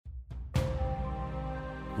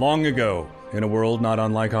Long ago, in a world not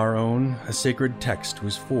unlike our own, a sacred text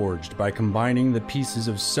was forged by combining the pieces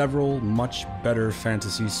of several much better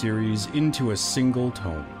fantasy series into a single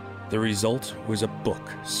tome. The result was a book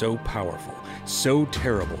so powerful, so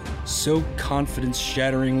terrible, so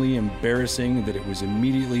confidence-shatteringly embarrassing that it was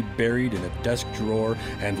immediately buried in a desk drawer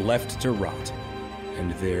and left to rot.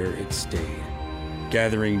 And there it stayed,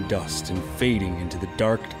 gathering dust and fading into the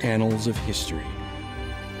dark annals of history.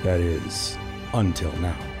 That is, until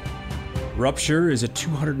now. Rupture is a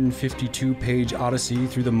 252-page odyssey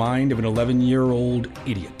through the mind of an 11-year-old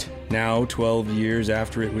idiot. Now, 12 years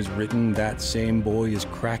after it was written, that same boy is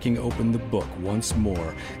cracking open the book once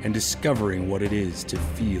more and discovering what it is to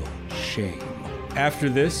feel shame. After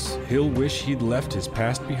this, he'll wish he'd left his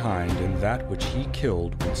past behind, and that which he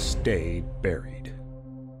killed would stay buried.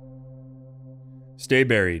 Stay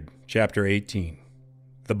Buried, Chapter 18.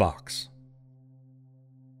 The Box.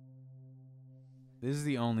 This is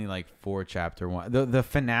the only 4-chapter one. The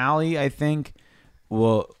finale, I think,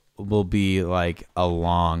 will be like a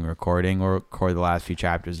long recording. We'll record the last few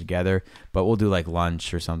chapters together, but we'll do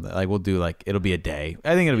lunch or something. We'll do it'll be a day.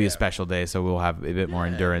 I think it'll be a special day, so we'll have a bit more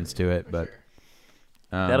endurance to it. But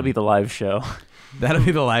that'll be the live show. That'll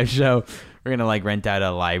be the live show. We're gonna rent out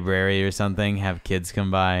a library or something. Have kids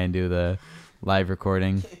come by and do the live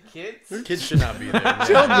recording. Kids should not be there.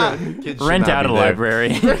 Children. Kids should Rent not out be a there.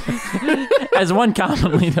 library. As one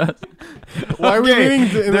commonly does. Why are we reading?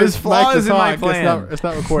 There's flaws in my plan. It's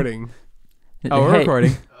not recording. Oh, we're Hey,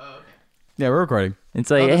 recording. Yeah, we're recording.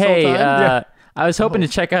 It's like, this whole hey, time? Yeah. I was hoping to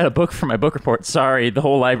check out a book for my book report. Sorry, the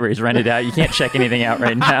whole library's rented out. You can't check anything out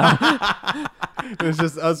right now. It's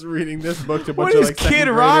just us reading this book to a What bunch is of Kid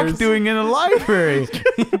second Rock graders. doing in a library?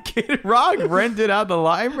 Kid Rock rented out the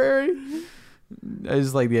library? I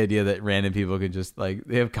just like the idea that random people could just they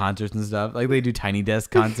have concerts and stuff. They do Tiny Desk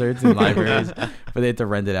concerts in libraries, but they have to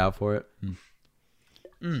rent it out for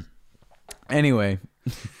it. Anyway,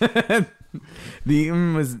 the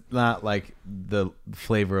was not the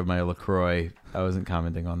flavor of my LaCroix. I wasn't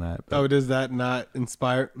commenting on that. But. Oh, does that not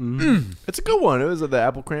inspire? It's a good one. It was the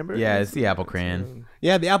apple cranberry. Yeah, it's the apple cran.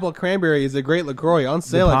 Yeah, the apple cranberry is a great LaCroix on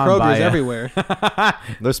sale The at Palm Kroger's Bahia. everywhere.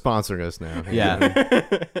 They're sponsoring us now. Yeah.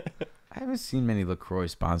 I haven't seen many LaCroix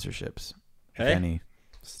sponsorships. If Hey. any.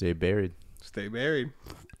 Stay buried. Stay buried.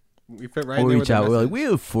 We fit right We'll there reach with the out. We're message. we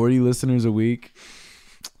have 40 listeners a week.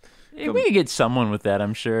 Hey, we could get someone with that,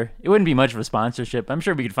 I'm sure. It wouldn't be much of a sponsorship. I'm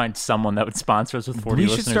sure we could find someone that would sponsor us with 40 We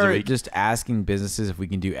should listeners a start week. just asking businesses if we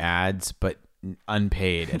can do ads, but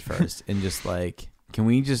unpaid at first. And just can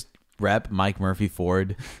we just rep Mike Murphy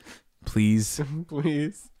Ford, please?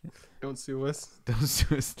 Please don't sue us. Don't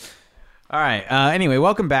sue us. All right. Anyway,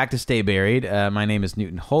 welcome back to Stay Buried. My name is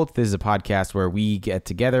Newton Holt. This is a podcast where we get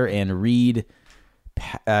together and read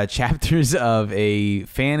chapters of a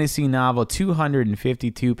fantasy novel,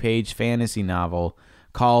 252-page fantasy novel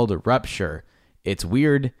called Rupture. It's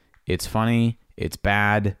weird. It's funny. It's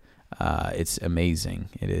bad. It's amazing.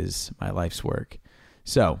 It is my life's work.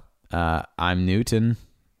 So, I'm Newton.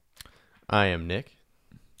 I am Nick.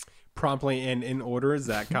 Promptly and in order,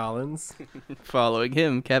 Zach Collins. Following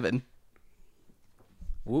him, Kevin.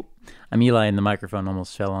 Whoop. I'm Eli, and the microphone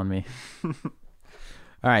almost fell on me.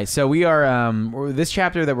 All right, so we are this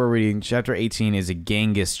chapter that we're reading, chapter 18, is a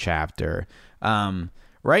Genghis chapter.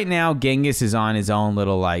 Right now, Genghis is on his own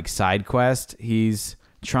little side quest. He's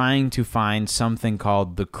trying to find something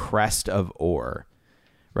called the Crest of Ore,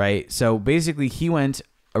 right? So basically, he went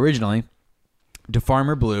originally to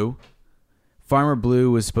Farmer Blue. Farmer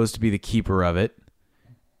Blue was supposed to be the keeper of it,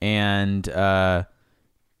 and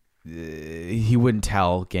he wouldn't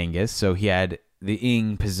tell Genghis, so he had the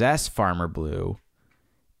Ing possess Farmer Blue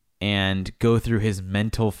and go through his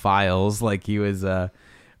mental files like he was,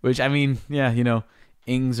 which, I mean, yeah,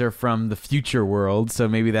 Ings are from the future world, so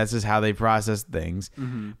maybe that's just how they process things.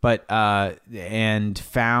 Mm-hmm. But, and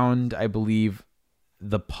found, I believe,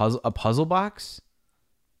 a puzzle box,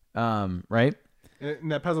 right?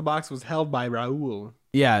 And that puzzle box was held by Raoul.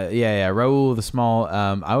 Yeah. Raoul, the small,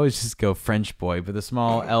 I always just go French boy, but the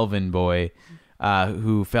small elven boy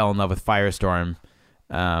who fell in love with Firestorm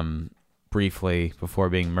briefly before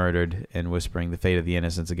being murdered and whispering the fate of the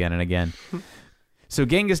innocents again and again. So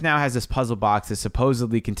Genghis now has this puzzle box that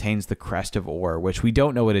supposedly contains the Crest of Ore, which we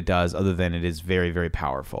don't know what it does other than it is very, very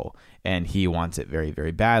powerful, and he wants it very,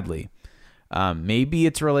 very badly. Maybe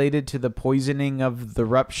it's related to the poisoning of the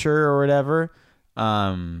Rupture or whatever.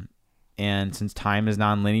 And since time is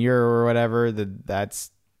non-linear or whatever,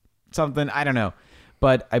 that's something, I don't know.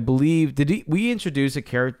 But I believe, we introduce the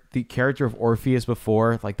character of Orpheus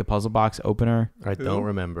before, like the puzzle box opener? I don't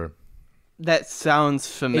remember. That sounds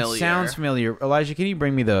familiar. It sounds familiar. Elijah, can you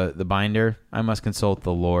bring me the binder? I must consult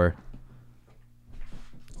the lore.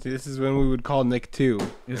 See, this is when we would call Nick too. This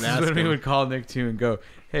and is ask when we him. would call Nick 2 and go,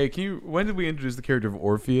 hey, when did we introduce the character of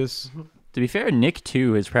Orpheus? To be fair, Nick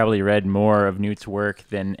too has probably read more of Newt's work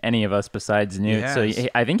than any of us besides Newt. So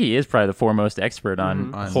I think he is probably the foremost expert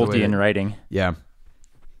on On Holtian writing. Yeah.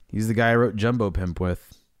 He's the guy I wrote Jumbo Pimp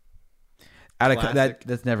with.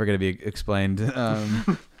 That's never going to be explained.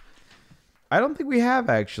 I don't think we have,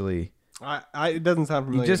 actually. It doesn't sound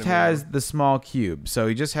familiar. He just to me. has the small cube. So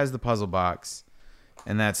he just has the puzzle box,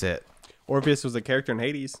 and that's it. Orpheus was a character in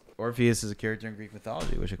Hades. Orpheus is a character in Greek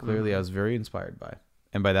mythology, which clearly I was very inspired by.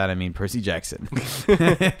 And by that, I mean Percy Jackson.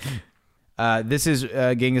 This is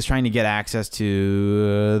Genghis trying to get access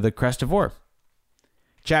to the Crest of War.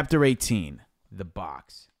 Chapter 18, The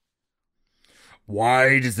Box.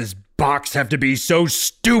 Why does this box have to be so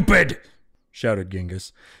stupid? Shouted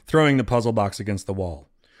Genghis, throwing the puzzle box against the wall.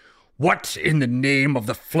 What in the name of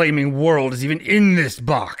the flaming world is even in this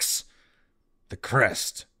box? The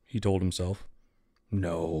crest, he told himself.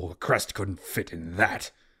 No, a crest couldn't fit in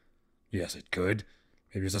that. Yes, it could.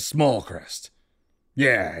 Maybe it's a small crest.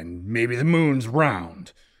 Yeah, and maybe the moon's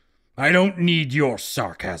round. I don't need your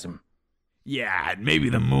sarcasm. Yeah, maybe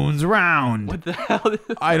the moon's round. What the hell?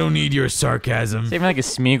 I don't need your sarcasm. It's even like a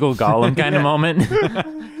Smeagol Gollum kind of moment.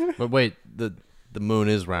 But wait, the moon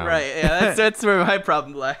is round. Right, yeah, that's where my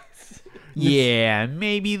problem lies. Yeah,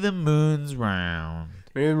 maybe the moon's round.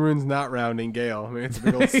 Maybe the moon's not rounding Gale. Maybe it's a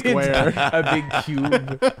big old square. A big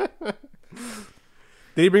cube.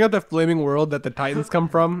 Did he bring up the flaming world that the Titans come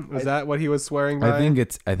from? Was that what he was swearing by? I think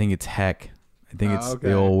it's Heck. I think it's okay.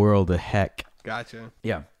 the old world of Heck. Gotcha.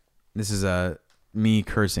 Yeah. This is me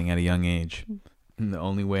cursing at a young age. In the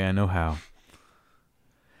only way I know how.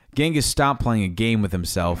 Genghis stopped playing a game with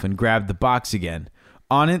himself and grabbed the box again.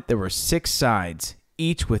 On it, there were 6 sides,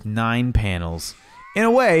 each with 9 panels. In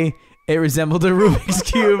a way, it resembled a Rubik's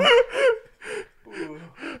Cube.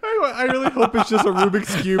 I really hope it's just a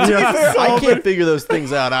Rubik's Cube. I can't figure those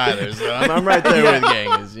things out either, so I'm right there with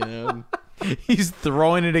Genghis, you know? He's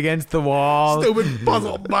throwing it against the wall. Stupid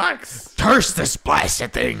puzzle box. Curse this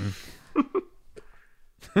blasted thing.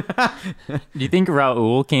 Do you think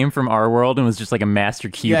Raoul came from our world and was just like a master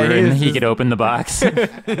cuber Yeah, he and is he just- could open the box?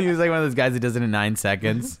 He was like one of those guys that does it in 9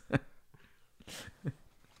 seconds.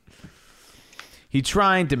 He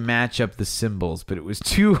tried to match up the symbols, but it was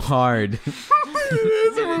too hard.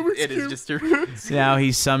 It is just a Now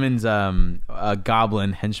he summons a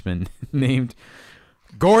goblin henchman named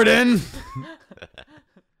Gordon.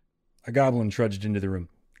 A goblin trudged into the room.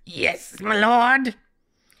 Yes, my lord.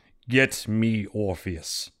 Get me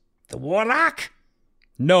Orpheus. The warlock?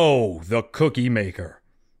 No, the cookie maker,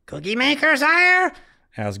 Cookie maker, sire?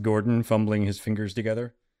 asked Gordon, fumbling his fingers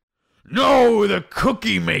together. No, the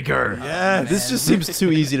cookie maker. Yeah, this just seems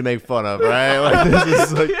too easy to make fun of, right? Like,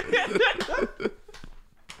 this is like...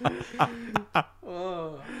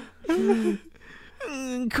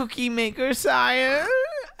 Cookie maker, sire.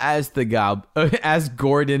 As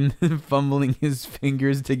Gordon fumbling his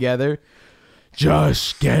fingers together.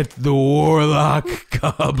 Just get the warlock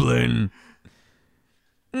goblin.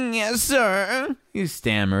 Yes, sir. He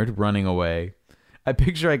stammered, running away. I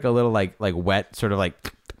picture like a little like wet sort of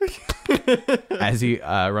like as he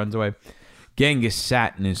runs away. Genghis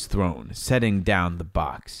sat in his throne, setting down the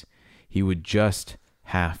box. He would just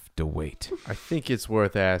have to wait. I think it's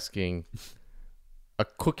worth asking a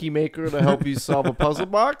cookie maker to help you solve a puzzle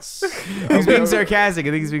box? He's being sarcastic. I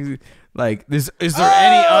think he's being like, is there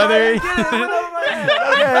any other?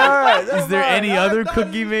 Is there any other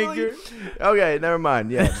cookie maker? Okay, never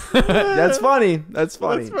mind. Yeah, that's funny. That's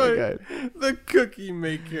funny. That's right. Okay. The cookie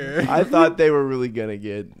maker. I thought they were really gonna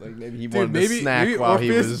get like maybe he wanted to snack while he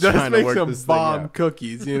Orpheus was does trying to make work some this thing bomb out.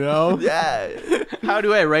 cookies, you know? Yeah. How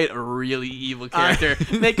do I write a really evil character?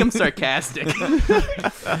 Make him sarcastic.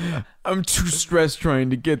 I'm too stressed trying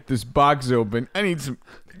to get this box open. I need some.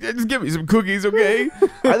 Just give me some cookies, okay?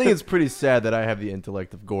 I think it's pretty sad that I have the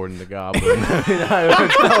intellect of Gordon the Goblin. I mean, I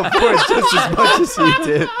fell for it just as much as he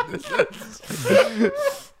did.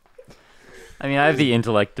 I mean, I have the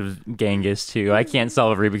intellect of Genghis, too. I can't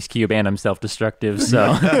solve a Rubik's Cube, and I'm self-destructive,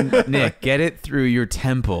 so... Nick, get it through your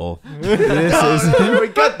temple. We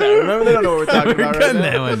cut that. Remember, they don't know what we're talking about right Cutting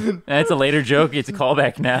now. that one. That's a later joke. It's a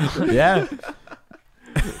callback now. Yeah.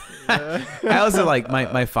 I also like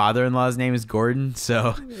my father-in-law's name is Gordon,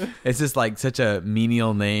 so it's just like such a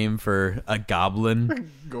menial name for a goblin.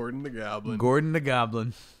 Gordon the Goblin. Gordon the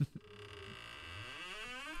Goblin.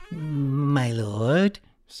 My lord.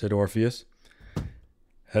 Said Orpheus.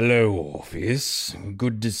 Hello, Orpheus.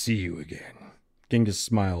 Good to see you again. Genghis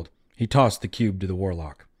smiled. He tossed the cube to the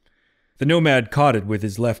warlock. The nomad caught it with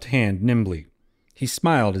his left hand nimbly. He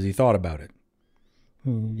smiled as he thought about it.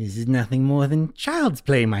 This is nothing more than child's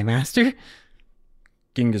play, my master.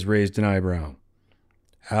 Genghis raised an eyebrow.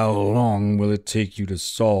 How long will it take you to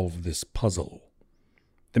solve this puzzle?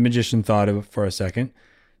 The magician thought of it for a second,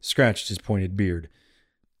 scratched his pointed beard.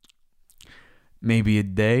 Maybe a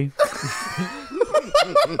day.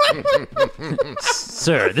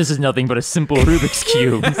 Sir, this is nothing but a simple Rubik's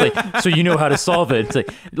Cube. It's like, so you know how to solve it. It's like,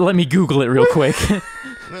 let me Google it real quick.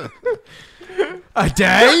 A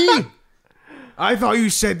day? I thought you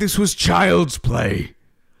said this was child's play.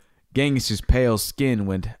 Genghis's pale skin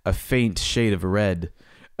went a faint shade of red.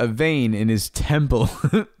 A vein in his temple.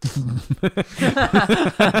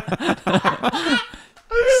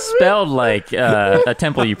 Spelled like a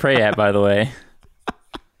temple you pray at, by the way.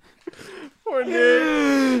 Poor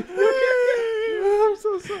Nick. I'm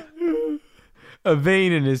so sorry. A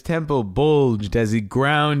vein in his temple bulged as he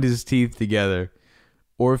ground his teeth together.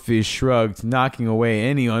 Orpheus shrugged, knocking away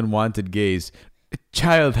any unwanted gaze. A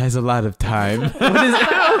child has a lot of time.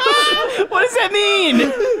 What does that mean?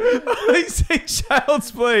 I say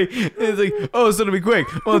child's play. And it's like, oh, so it'll be quick.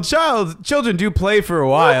 Well, children do play for a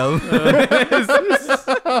while.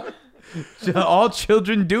 All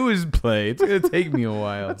children do is play. It's gonna take me a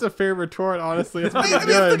while. That's a fair retort, honestly. It's I pretty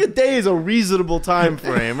mean, I good. think a day is a reasonable time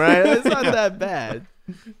frame, right? It's not that bad.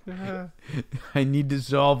 I need to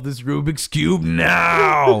solve this Rubik's Cube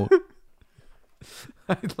now.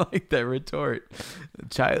 I like that retort. The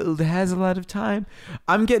child has a lot of time.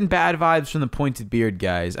 I'm getting bad vibes from the pointed beard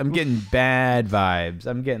guys. I'm getting bad vibes.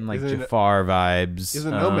 I'm getting like Isn't it- Jafar vibes. He's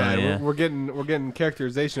a nomad. yeah. We're getting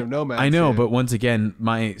characterization of nomads. I know, here. but once again,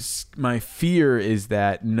 my fear is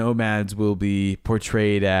that nomads will be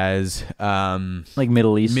portrayed as Like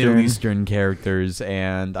Middle Eastern. characters,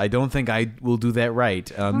 and I don't think I will do that right.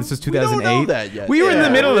 This is We don't 2008. know that yet. We were in the Yeah,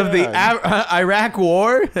 middle of the yeah. Iraq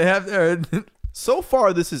War. So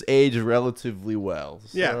far, this has aged relatively well.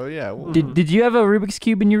 So, yeah. Well, Did you have a Rubik's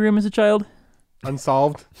Cube in your room as a child?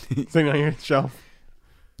 Unsolved, sitting on your shelf.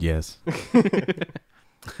 Yes.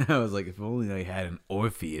 I was like, if only I had an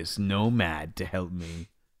Orpheus nomad to help me.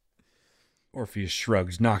 Orpheus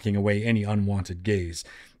shrugged, knocking away any unwanted gaze.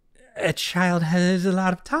 A child has a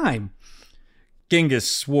lot of time. Genghis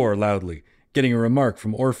swore loudly, getting a remark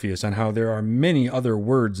from Orpheus on how there are many other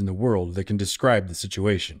words in the world that can describe the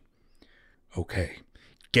situation. Okay,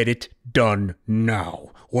 get it done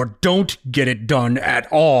now, or don't get it done at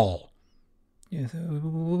all. Yes,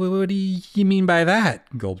 what do you mean by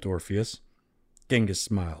that? Gulped Orpheus. Genghis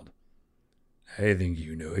smiled. I think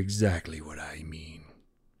you know exactly what I mean.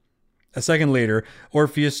 A second later,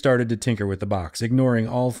 Orpheus started to tinker with the box, ignoring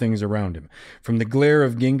all things around him, from the glare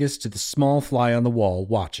of Genghis to the small fly on the wall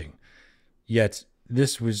watching. Yet,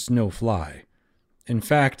 this was no fly. In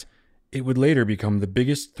fact, it would later become the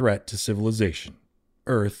biggest threat to civilization,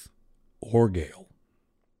 Earth or Gale.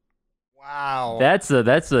 Wow. That's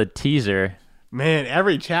a teaser. Man,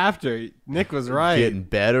 every chapter, Nick was right. getting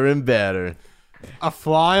better and better. A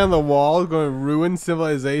fly on the wall is going to ruin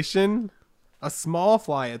civilization. A small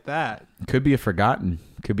fly at that. Could be a forgotten.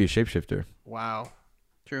 Could be a shapeshifter. Wow.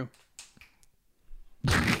 True.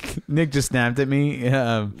 Nick just snapped at me.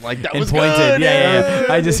 Like, that and was pointed. good. Yeah.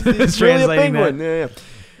 I just was It's really a translating that. penguin. Yeah.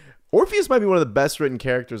 Orpheus might be one of the best written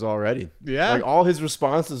characters already. Yeah. Like, all his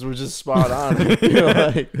responses were just spot on. You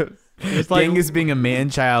know, like, It's like Genghis being a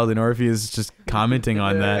man-child and Orpheus just commenting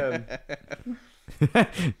on that.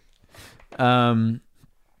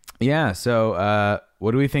 Yeah, so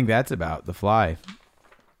what do we think that's about? The fly.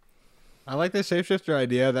 I like the shapeshifter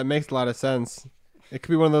idea. That makes a lot of sense. It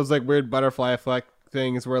could be one of those like weird butterfly effect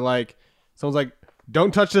things where like someone's like,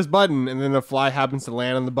 "Don't touch this button," and then the fly happens to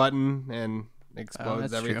land on the button and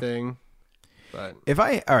explodes that's true. everything. But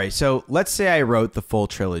All right, so let's say I wrote the full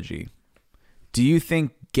trilogy. Do you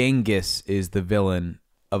think Genghis is the villain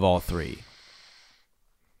of all three?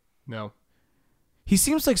 no, He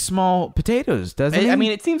seems like small potatoes, doesn't he? I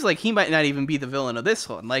mean, it seems like he might not even be the villain of this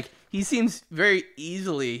one. Like, he seems very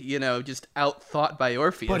easily, just out-thought by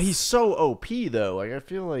Orpheus. but he's so OP, though. Like, I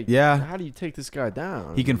feel like, Yeah. how do you take this guy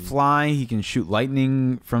down? he can fly. He can shoot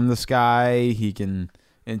lightning from the sky. He can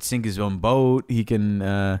and sink his own boat. He can.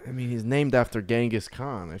 I mean, he's named after Genghis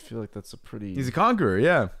Khan. I feel like that's a pretty... He's a conqueror.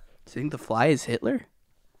 Yeah. Do you think the fly is Hitler?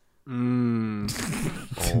 Oh,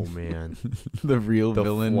 man. The real The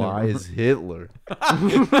villain. fly is Hitler.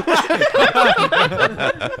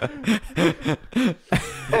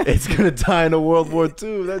 It's gonna die in a World War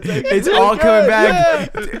II. That's It's all coming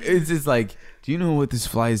back. It's just like, do you know what this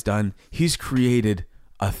fly has done? He's created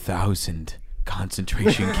 1,000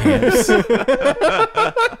 concentration camps.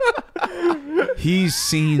 He's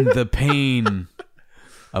seen the pain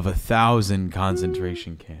of 1,000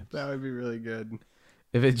 concentration camps. That would be really good.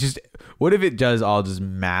 What if it does all just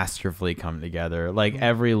masterfully come together? Like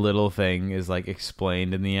every little thing is like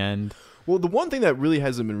explained in the end. Well, the one thing that really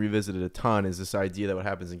hasn't been revisited a ton is this idea that what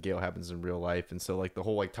happens in Gale happens in real life. And so like the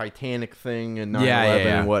whole like Titanic thing and 9/11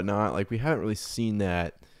 and whatnot, like we haven't really seen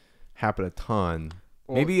that happen a ton.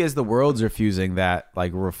 Maybe as the worlds are fusing, that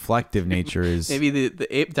like reflective nature is. Maybe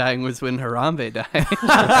the ape dying was when Harambe died.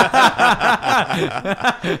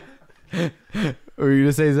 What were you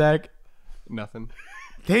gonna say, Zach? Nothing.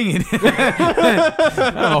 Dang it!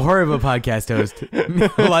 I'm a horrible podcast host.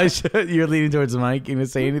 Elijah, you're leaning towards the mic. You gonna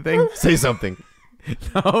say anything? Say something.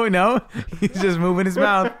 No. He's just moving his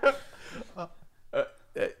mouth.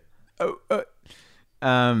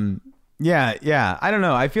 Yeah. I don't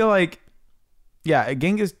know. I feel like,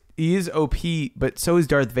 Genghis, he is OP, but so is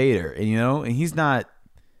Darth Vader, and he's not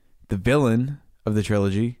the villain of the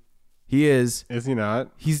trilogy. He is. Is he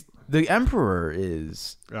not? He's the Emperor.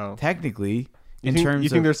 Is technically. You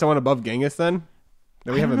think there's someone above Genghis then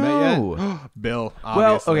that we haven't met yet? Bill. Obviously.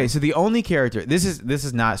 Well, okay. So the only character. This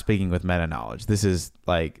is not speaking with meta knowledge. This is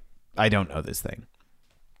like I don't know this thing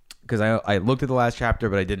because I looked at the last chapter,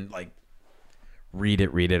 but I didn't like read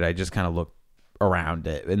it. I just kind of looked around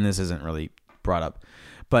it, and this isn't really brought up.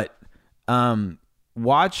 But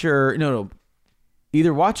Watcher,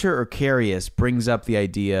 either Watcher or Carius brings up the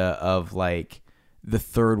idea of like the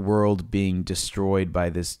third world being destroyed by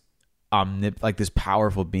this this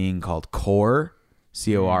powerful being called Korr,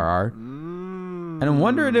 Corr. And I'm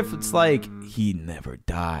wondering if it's like he never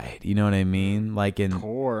died. You know what I mean? Like in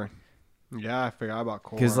Korr. Yeah, I forgot about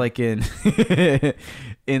Korr. Because like in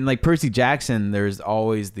like Percy Jackson, there's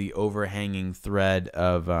always the overhanging thread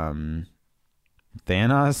of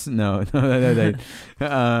Thanos. No.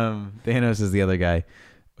 Thanos is the other guy.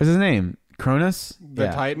 What's his name? Cronus? The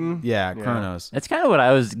Titan? Yeah, Kronos. That's kind of what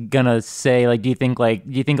I was gonna say. Like, do you think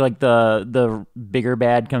the bigger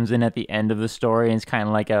bad comes in at the end of the story and it's kind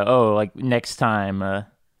of like next time,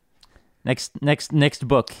 next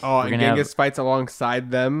book. Oh, and Genghis fights alongside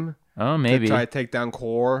them. Oh, maybe to try to take down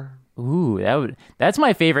Korr. Ooh, that's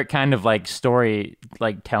my favorite kind of like story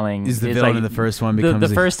like telling. Is the villain like, in the first one becomes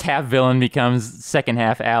the first half villain becomes second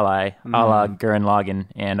half ally, a la Gurren Lagann,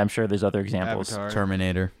 and I'm sure there's other examples. Avatar.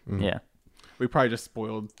 Terminator. Yeah. We probably just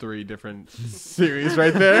spoiled 3 different series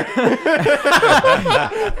right there.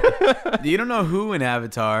 You don't know who in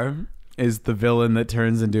Avatar is the villain that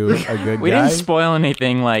turns into a good guy. We didn't spoil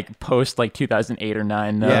anything like post like 2008 or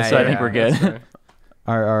 9 though, I think we're good. Right.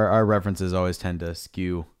 Our references always tend to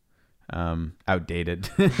skew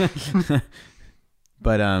outdated.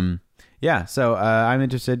 But so I'm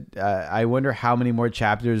interested. I wonder how many more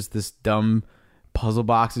chapters this dumb puzzle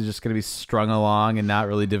box is just going to be strung along and not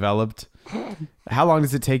really developed. How long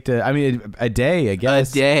does it take to? I mean, a day, I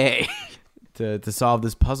guess. A day to solve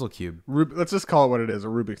this puzzle cube. Let's just call it what it is: a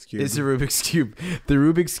Rubik's cube. It's a Rubik's cube. The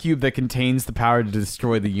Rubik's cube that contains the power to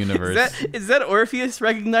destroy the universe. Is that Orpheus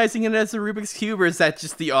recognizing it as a Rubik's cube, or is that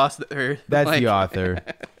just the author? That's the author.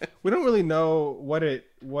 We don't really know what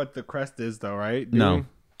the crest is, though, right? No,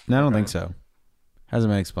 I don't think so.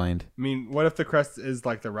 Hasn't been explained. I mean, what if the crest is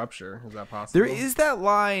like the rupture? Is that possible? There is that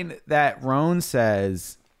line that Roan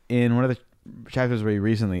says in one of the chapters where he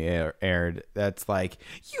recently aired. That's like,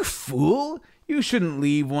 "You fool! You shouldn't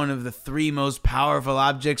leave one of the 3 most powerful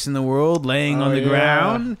objects in the world laying on the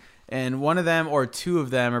ground." And one of them or 2 of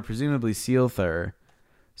them are presumably Sealthur.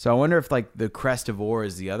 So I wonder if like the Crest of War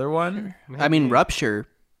is the other one. I mean, Rupture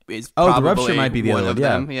is the probably Rupture might be the one other of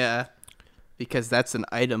one. them. Yeah, because that's an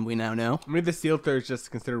item we now know. Maybe the Sealthur is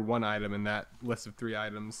just considered one item in that list of 3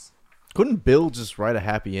 items. Couldn't Bill just write a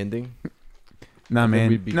happy ending? No, man.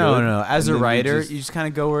 we'd be No. good. As And a then we writer, just- you just kind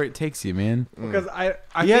of go where it takes you, man. Because I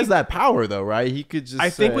He think, has that power, though, right? He could just. I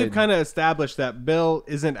think we've kind of established that Bill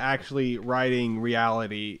isn't actually writing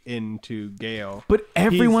reality into Gale. But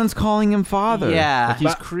everyone's calling him father. Yeah,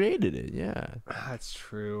 He's created it. Yeah. That's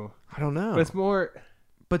true. I don't know. But it's more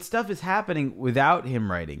But stuff is happening without him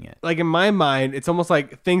writing it. like in my mind, it's almost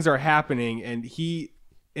like things are happening, and he,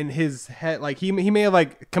 in his head, like he may have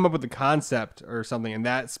like come up with the concept or something, and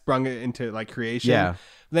that sprung it into like creation. Yeah.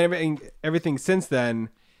 But then everything since then,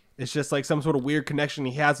 it's just like some sort of weird connection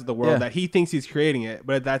he has with the world Yeah. that he thinks he's creating it,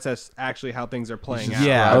 but that's actually how things are playing out.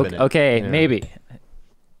 Yeah. Describing it. Okay, Yeah. maybe.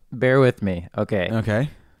 Bear with me. Okay. Okay.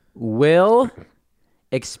 Will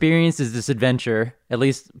experiences this adventure, at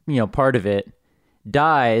least, part of it,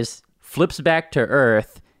 dies, flips back to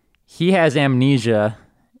Earth. He has amnesia,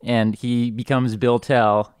 and he becomes Bill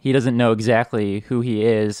Tell. He doesn't know exactly who he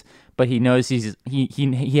is, but he knows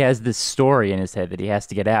he has this story in his head that he has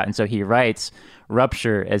to get out, and so he writes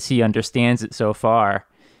rupture as he understands it so far.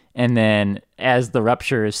 And then as the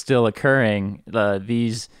rupture is still occurring,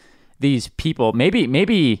 these people,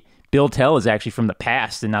 maybe Bill Tell is actually from the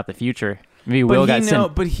past and not the future. Maybe Will got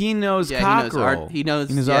sent. But he knows Cockrell. He knows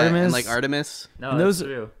Artemis, and like Artemis. No, that's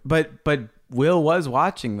true. But Will was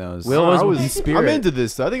watching those. Will was I'm into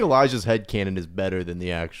this. I think Elijah's headcanon is better than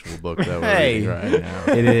the actual book that we're reading right now.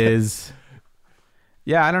 It is.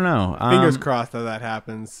 Yeah, I don't know. Fingers crossed that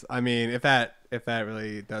happens. I mean, if that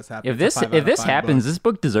really does happen. If this happens, this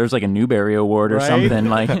book deserves like a Newbery Award or something.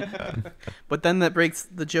 Like, but then that breaks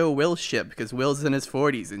the Joe-Will ship because Will's in his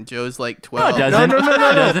 40s and Joe's like 12. No, it doesn't. No.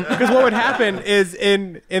 It doesn't. Because what would happen is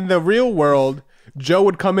in the real world, Joe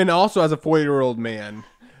would come in also as a 40-year-old man,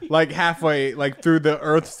 like halfway, like through the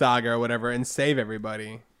Earth Saga or whatever, and save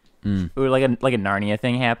everybody. Or like a Narnia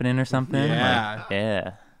thing happening or something.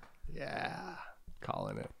 Yeah. Yeah.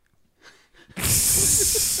 Calling it.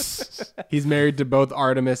 He's married to both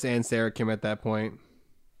Artemis and Sarah Kim at that point.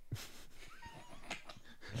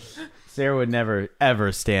 Sarah would never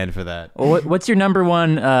ever stand for that. Well, what's your number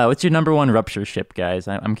one? What's your number one rupture ship, guys?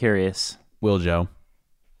 I'm curious. Will Joe.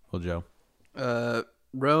 Fire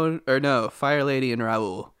Lady and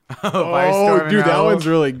Raoul. Oh, dude, that one's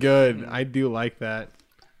really good. I do like that.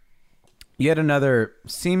 Yet another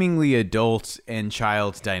seemingly adult and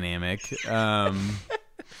child dynamic. We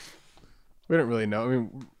don't really know. I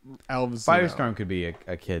mean, elves. Firestorm could be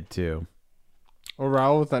a kid too. Well,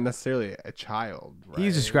 Raoul's not necessarily a child. Right?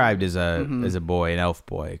 He's described as a boy, an elf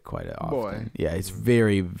boy, quite often. Boy. Yeah, it's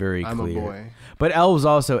very, very I'm clear. a boy. But elves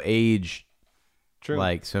also age. True.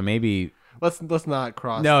 Like, so maybe. Let's not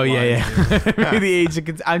cross. No, lines. maybe the age of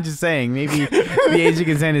consent. I'm just saying, maybe the age of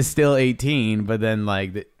consent is still 18, but then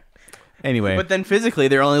like. Anyway. But then physically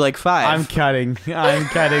they're only like 5. I'm cutting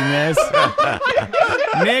this.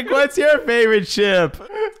 Nick, what's your favorite ship?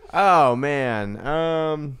 Oh man,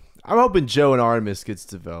 I'm hoping Joe and Artemis gets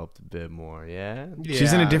developed a bit more. Yeah,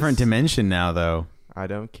 She's in a different dimension now, though. I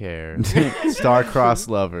don't care. Star-crossed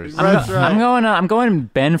lovers. I'm going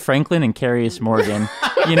Ben Franklin and Carius Morgan.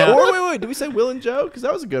 You know. Wait. Did we say Will and Joe? Because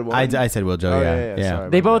that was a good one. I said Will Joe. Yeah. Sorry,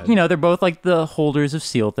 They both, they're both like the holders of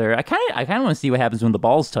Sealther. I kind of want to see what happens when the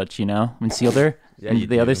balls touch. When Sealther and you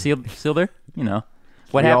the do. other Sealther.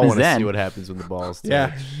 What we all happens want to then? see what happens when the balls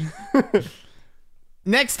touch. Yeah.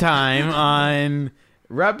 Next time on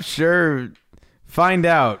Rupture, find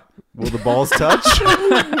out. Will the balls touch?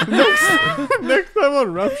 Next time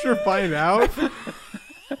on Rupture, find out.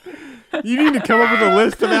 You need to come up with a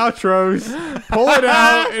list of outros, pull it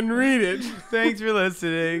out, and read it. Thanks for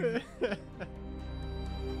listening.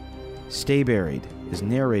 Stay Buried is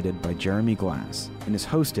narrated by Jeremy Glass and is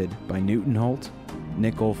hosted by Newton Holt,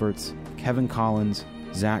 Nick Olferts, Kevin Collins,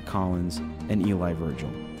 Zach Collins, and Eli Virgil.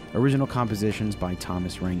 Original compositions by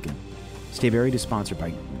Thomas Rankin. Stay Buried is sponsored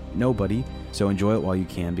by nobody, so enjoy it while you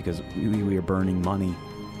can because we are burning money.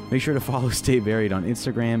 Make sure to follow Stay Buried on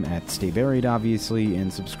Instagram at Stay Buried, obviously,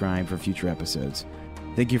 and subscribe for future episodes.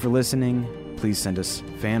 Thank you for listening. Please send us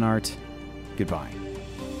fan art. Goodbye.